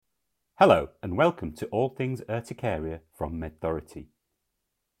Hello and welcome to All Things Urticaria from MedThority.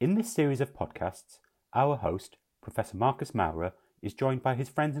 In this series of podcasts, our host, Professor Marcus Maurer, is joined by his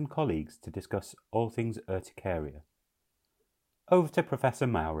friends and colleagues to discuss all things urticaria. Over to Professor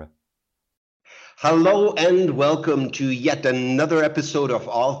Maurer. Hello and welcome to yet another episode of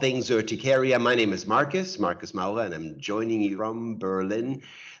All Things Urticaria. My name is Marcus Maurer, and I'm joining you from Berlin,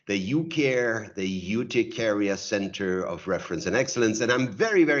 the UCARE, the Urticaria Center of Reference and Excellence. And I'm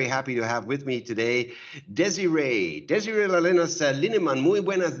very, very happy to have with me today Desiree Lalenas Lineman. Muy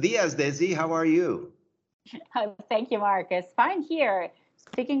buenos días, Desi. How are you? Thank you, Marcus. Fine here,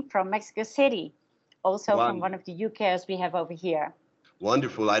 speaking from Mexico City, also from one of the UCARES we have over here.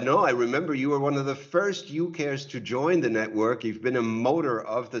 Wonderful. I remember you were one of the first UCARES to join the network. You've been a motor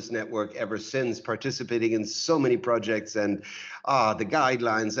of this network ever since, participating in so many projects and the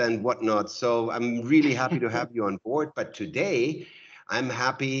guidelines and whatnot. So I'm really happy to have you on board. But today, I'm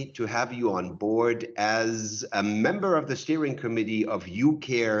happy to have you on board as a member of the steering committee of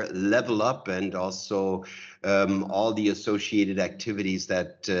UCARE Level Up and also all the associated activities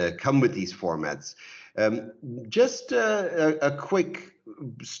that come with these formats. Just a quick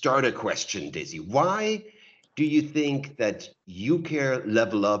starter question, Daisy. Why do you think that UCARE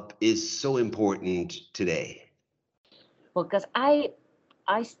Level Up is so important today? Well, because I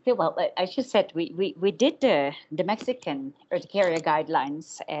should said we did the Mexican urticaria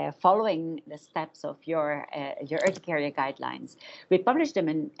guidelines following the steps of your urticaria guidelines. We published them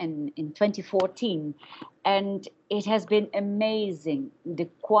in 2014, and it has been amazing the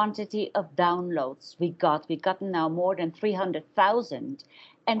quantity of downloads we got. We've gotten now more than 300,000.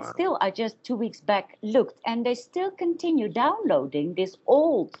 And wow. Still, I just 2 weeks back looked, and they still continue downloading this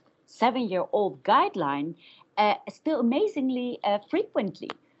old 7-year-old guideline still amazingly frequently.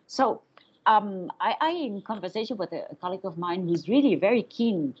 So I in conversation with a colleague of mine who's really a very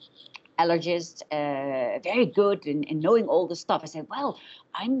keen allergist, very good in knowing all the stuff. I said, well,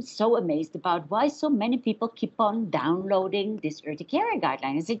 I'm so amazed about why so many people keep on downloading this urticaria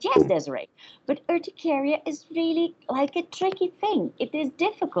guideline. I said, yes, Desiree, but urticaria is really like a tricky thing. It is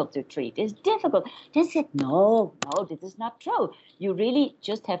difficult to treat. It's difficult. They said, no, this is not true. You really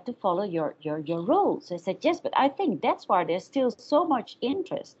just have to follow your rules. I said, yes, but I think that's why there's still so much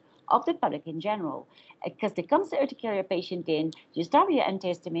interest of the public in general, because there comes the urticaria patient in, you start with your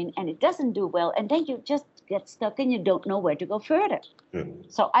antihistamine and it doesn't do well, and then you just get stuck and you don't know where to go further. Mm.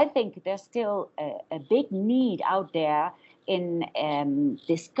 So I think there's still a big need out there in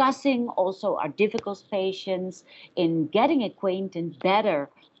discussing also our difficult patients, in getting acquainted better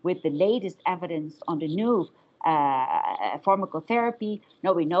with the latest evidence on the new pharmacotherapy.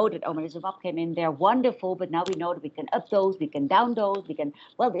 Now we know that omalizumab came in there, wonderful, but now we know that we can up dose, we can down dose,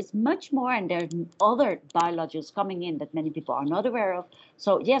 there's much more, and there's other biologics coming in that many people are not aware of.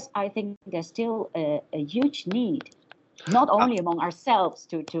 So yes, I think there's still a huge need, not only among ourselves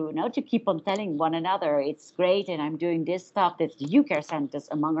to keep on telling one another it's great and I'm doing this stuff, that's the UCARE centers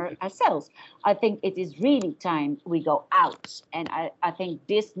among ourselves. I think it is really time we go out, and I think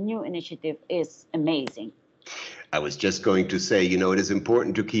this new initiative is amazing. I was just going to say, it is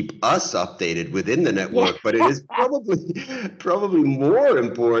important to keep us updated within the network, but it is probably more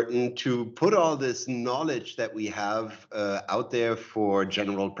important to put all this knowledge that we have out there for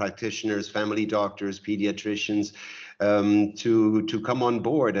general practitioners, family doctors, pediatricians, to come on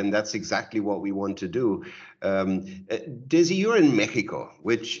board, and that's exactly what we want to do. Desi, you're in Mexico,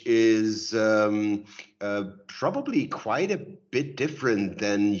 which is probably quite a bit different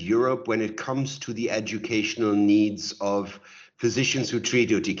than Europe when it comes to the educational needs of physicians who treat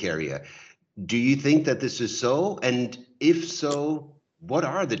urticaria. Do you think that this is so? And if so, what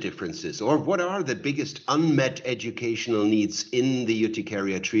are the differences, or what are the biggest unmet educational needs in the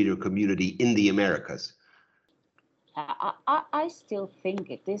urticaria treater community in the Americas? I still think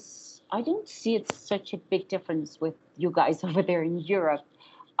it is. I don't see it such a big difference with you guys over there in Europe.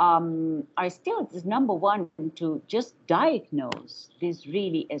 I still, it is number one to just diagnose this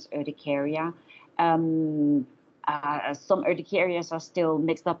really as urticaria. Some urticarias are still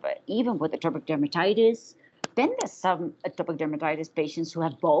mixed up even with atopic dermatitis. Then there's some atopic dermatitis patients who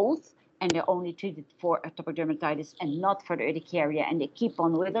have both, and they're only treated for atopic dermatitis and not for the urticaria, and they keep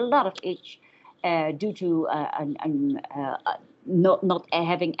on with a lot of itch due to not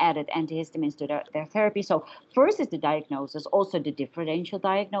having added antihistamines to their therapy. So first is the diagnosis, also the differential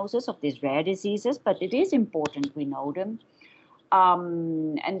diagnosis of these rare diseases, but it is important we know them.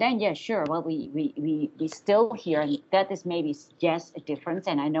 And then, yeah, sure, well, we still hear, and that is maybe, yes, a difference,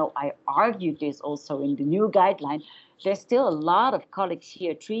 and I know I argued this also in the new guideline, there's still a lot of colleagues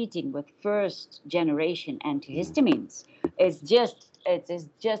here treating with first generation antihistamines. It's just it's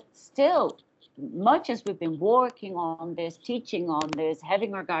just still, much as we've been working on this, teaching on this,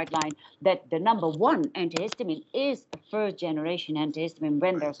 having our guideline, that the number one antihistamine is a first generation antihistamine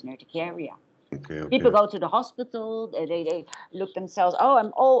when there's an urticaria. Okay. People go to the hospital, they look themselves, oh,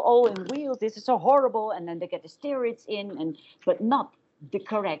 I'm all in wheels, this is so horrible, and then they get the steroids in, but not the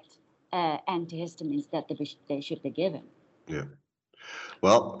correct antihistamines that they should be given. Yeah.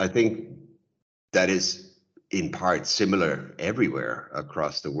 Well, I think that is in part similar everywhere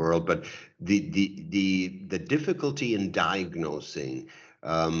across the world, but the difficulty in diagnosing,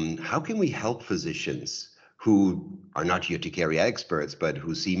 how can we help physicians who are not urticaria experts, but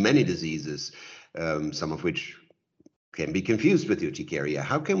who see many diseases, some of which can be confused with urticaria?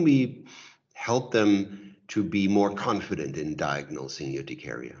 How can we help them to be more confident in diagnosing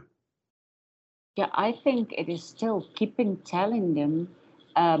urticaria? Yeah, I think it is still keeping telling them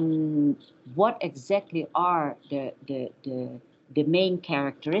what exactly are the main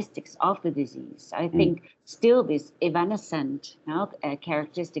characteristics of the disease. I think still this evanescent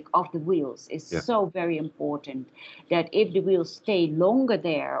characteristic of the wheals is so very important, that if the wheals stay longer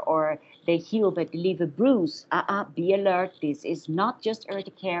there or they heal but leave a bruise, be alert, this is not just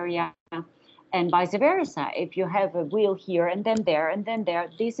urticaria. And vice versa. If you have a wheal here and then there,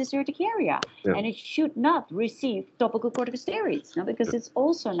 this is urticaria. Yeah. And it should not receive topical corticosteroids, because it's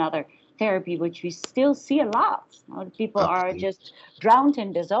also another therapy which we still see a lot. People are just drowned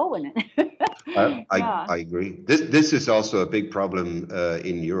in the zone. I agree. This is also a big problem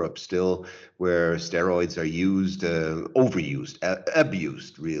in Europe still, where steroids are used, overused,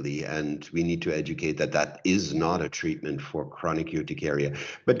 abused really, and we need to educate that is not a treatment for chronic urticaria.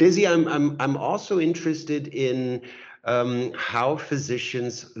 But Daisy, I'm also interested in how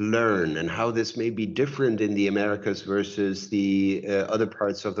physicians learn and how this may be different in the Americas versus the other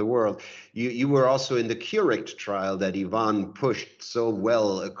parts of the world. You were also in the CURATE trial that Yvonne pushed so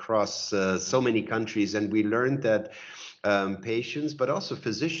well across so many countries, and we learned that patients, but also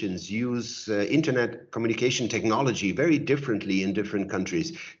physicians, use internet communication technology very differently in different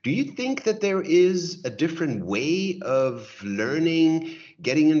countries. Do you think that there is a different way of learning,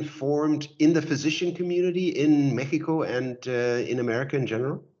 getting informed in the physician community in Mexico and in America in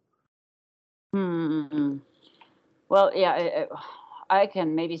general? Well, yeah, I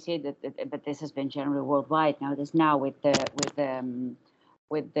can maybe say that, but this has been generally worldwide now. This now with the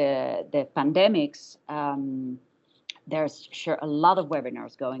pandemics. There's sure a lot of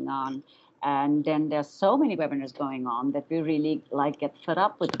webinars going on, and then there's so many webinars going on that we really get fed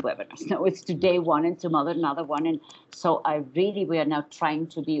up with the webinars. No, it's today one and tomorrow another one, and so we are now trying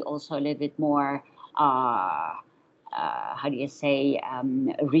to be also a little bit more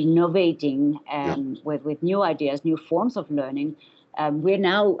renovating with new ideas, new forms of learning. We're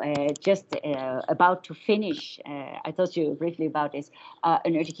now just about to finish, I told you briefly about this,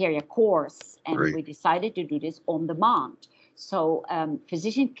 an urticaria course, and we decided to do this on demand. So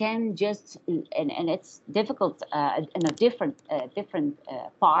physicians can just, and it's difficult in a different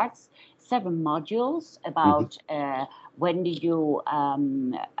parts, 7 modules about when do you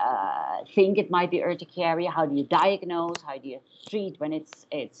think it might be urticaria, how do you diagnose, how do you treat when it's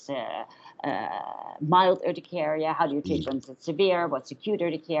mild urticaria, how do you treat when it's severe, what's acute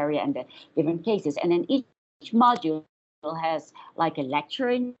urticaria, and the different cases. And then each module has like a lecture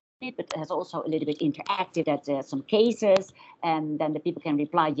in it, but it has also a little bit interactive, that there's some cases, and then the people can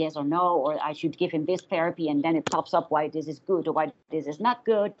reply yes or no, or I should give him this therapy, and then it pops up why this is good or why this is not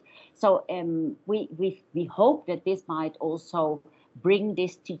good. So we hope that this might also bring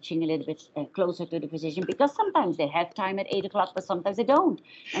this teaching a little bit closer to the physician, because sometimes they have time at 8 o'clock, but sometimes they don't.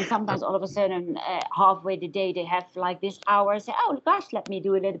 And sometimes all of a sudden, halfway the day, they have like this hour, say, oh gosh, let me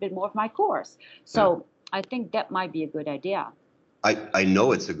do a little bit more of my course. So I think that might be a good idea. I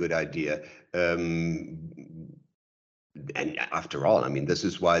know it's a good idea. And after all, I mean, this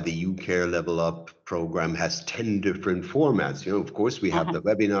is why the UCare Level Up program has 10 different formats. You know, of course, we have the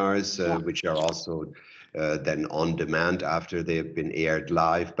webinars, which are also then on demand after they've been aired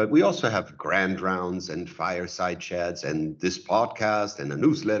live. But we also have grand rounds and fireside chats and this podcast and a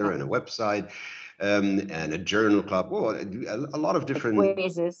newsletter and a website and a journal club. Oh, a lot of different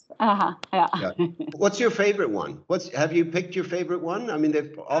quizzes. What's your favorite one? Have you picked your favorite one? I mean,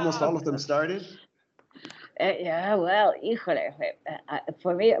 they've almost all of them started. Well,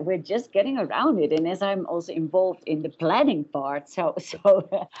 for me, we're just getting around it, and as I'm also involved in the planning part, so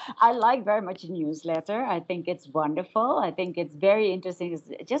I like very much a newsletter. I think it's wonderful. I think it's very interesting. It's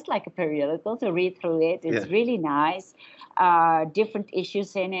just like a periodical to read through it. It's really nice. Different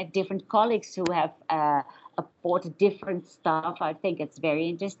issues in it, different colleagues who have reported different stuff. I think it's very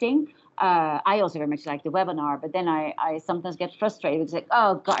interesting. I also very much like the webinar, but then I sometimes get frustrated. It's like,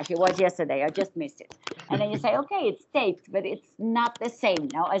 oh gosh, it was yesterday. I just missed it. And then you say, okay, it's taped, but it's not the same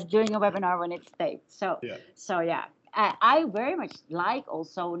now as doing a webinar when it's taped. So yeah. I very much like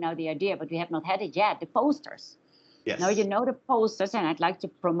also now the idea, but we have not had it yet, the posters. Yes. Now, you know, the posters, and I'd like to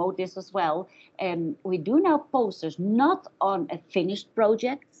promote this as well. We do now posters not on a finished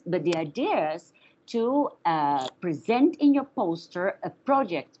project, but the idea is to present in your poster a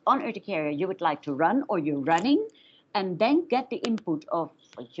project on urticaria you would like to run or you're running, and then get the input of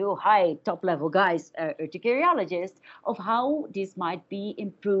you high top level guys, urticariologists, of how this might be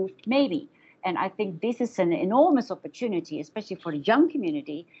improved maybe. And I think this is an enormous opportunity, especially for the young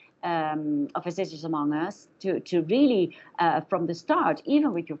community of physicians among us, to really, from the start,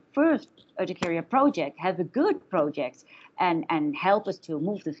 even with your first urticaria project, have a good project and help us to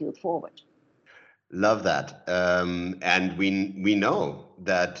move the field forward. Love that. And we know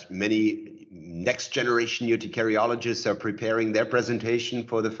that many next generation urticariologists are preparing their presentation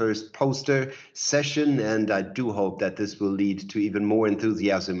for the first poster session, and I do hope that this will lead to even more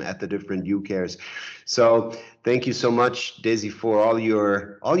enthusiasm at the different UCARES. So thank you so much, Daisy, for all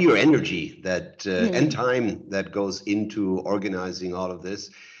your energy that and time that goes into organizing all of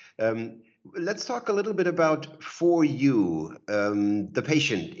this. Let's talk a little bit about For You, the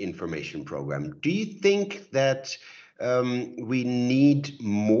patient information program. Do you think that we need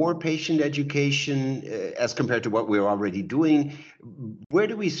more patient education as compared to what we're already doing? Where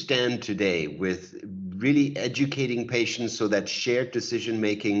do we stand today with really educating patients so that shared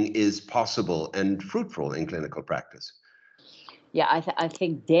decision-making is possible and fruitful in clinical practice? Yeah, I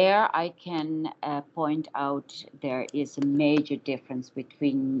think there I can point out there is a major difference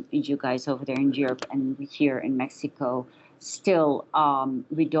between you guys over there in Europe and here in Mexico. Still,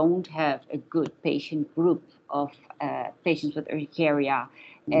 we don't have a good patient group of patients with urticaria.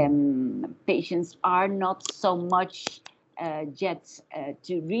 Patients are not so much yet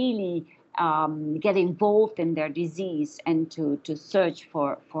to really get involved in their disease and to search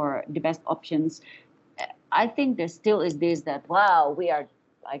for the best options. I think there still is this that, wow, we are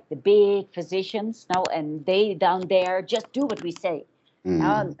like the big physicians now, and they down there just do what we say.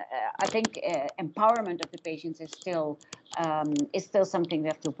 I think empowerment of the patients is still something we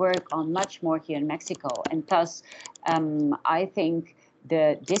have to work on much more here in Mexico. And thus, I think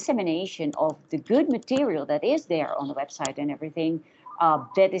the dissemination of the good material that is there on the website and everything,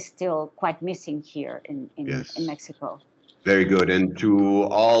 that is still quite missing here in Mexico. Very good. And to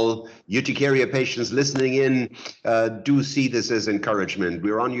all urticaria patients listening in, do see this as encouragement.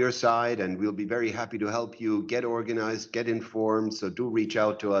 We're on your side, and we'll be very happy to help you get organized, get informed. So do reach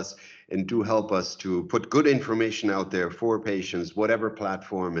out to us and do help us to put good information out there for patients, whatever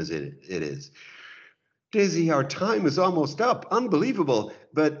platform it is. Daisy, our time is almost up. Unbelievable.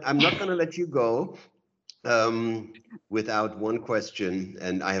 But I'm not going to let you go without one question,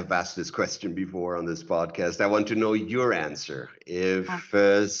 and I have asked this question before on this podcast. I want to know your answer. If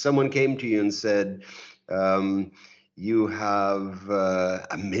someone came to you and said, you have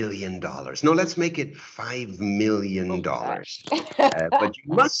 $1 million. No, let's make it $5 million. But you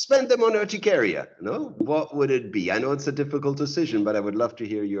must spend them on urticaria. No? What would it be? I know it's a difficult decision, but I would love to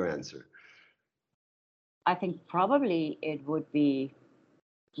hear your answer. I think probably it would be,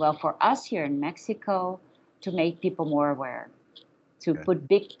 well, for us here in Mexico, to make people more aware, to put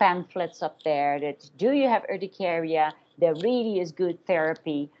big pamphlets up there that, do you have urticaria? There really is good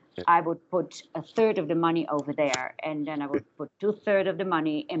therapy. I would put 1/3 of the money over there, and then I would put 2/3 of the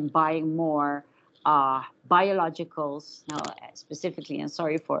money in buying more biologicals, now specifically, and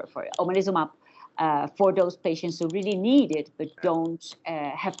sorry for omalizumab, for those patients who really need it but don't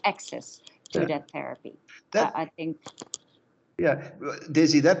have access to that therapy. I think. Yeah,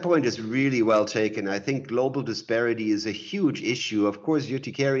 Daisy, that point is really well taken. I think global disparity is a huge issue. Of course,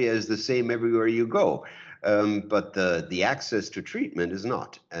 urticaria is the same everywhere you go, but the access to treatment is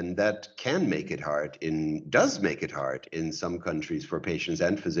not. And that can make it hard, does make it hard in some countries for patients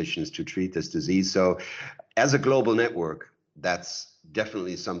and physicians to treat this disease. So as a global network, that's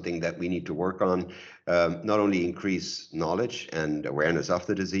definitely something that we need to work on, not only increase knowledge and awareness of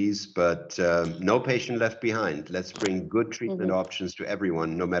the disease, but no patient left behind. Let's bring good treatment options to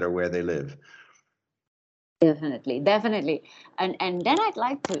everyone, no matter where they live. Definitely. And then I'd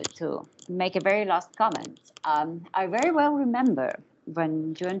like to make a very last comment. I very well remember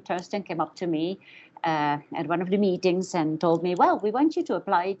when Joan Thurston came up to me at one of the meetings and told me, well, we want you to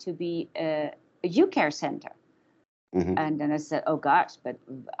apply to be a UCARE center. And then I said, oh gosh, but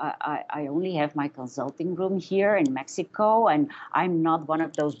I only have my consulting room here in Mexico, and I'm not one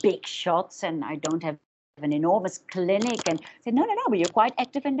of those big shots, and I don't have an enormous clinic, and said, no, but you're quite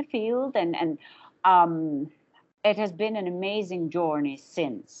active in the field, and it has been an amazing journey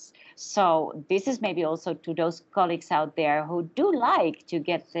since. So this is maybe also to those colleagues out there who do like to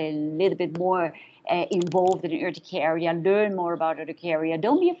get a little bit more involved in urticaria, learn more about urticaria.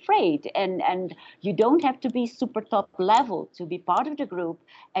 Don't be afraid, and you don't have to be super top level to be part of the group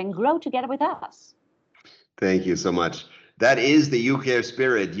and grow together with us. Thank you so much. That is the UCare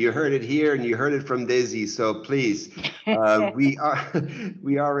spirit. You heard it here, and you heard it from Desi. So please, we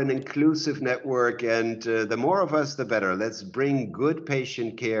are an inclusive network, and the more of us, the better. Let's bring good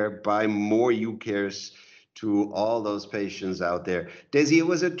patient care by more UCares to all those patients out there. Desi, it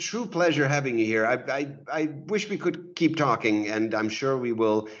was a true pleasure having you here. I wish we could keep talking, and I'm sure we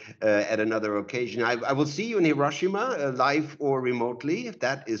will at another occasion. I will see you in Hiroshima, live or remotely,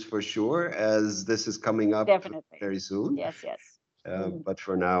 that is for sure, as this is coming up Definitely. very soon. Yes. But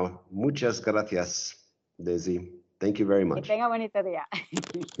for now, muchas gracias, Desi. Thank you very much. Que tenga bonito día.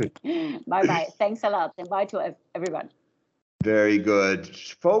 Bye-bye. Thanks a lot, and bye to everyone. Very good.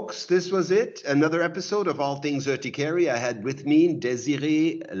 Folks, this was it. Another episode of All Things Urticaria. I had with me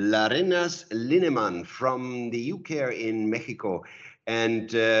Desiree Larenas Lineman from the UCare in Mexico.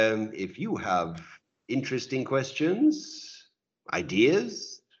 And if you have interesting questions,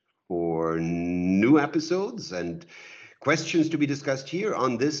 ideas for new episodes, and questions to be discussed here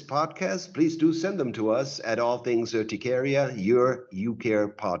on this podcast, please do send them to us at All Things Urticaria, your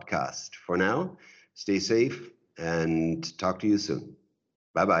UCare podcast. For now, stay safe and talk to you soon.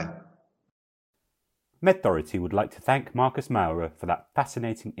 Bye-bye. MedThority would like to thank Marcus Maurer for that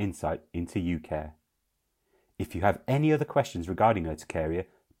fascinating insight into UCare. If you have any other questions regarding urticaria,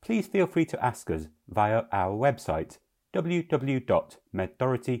 please feel free to ask us via our website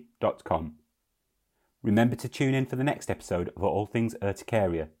www.medthority.com. Remember to tune in for the next episode of All Things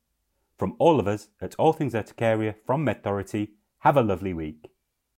Urticaria. From all of us at All Things Urticaria from MedThority, have a lovely week.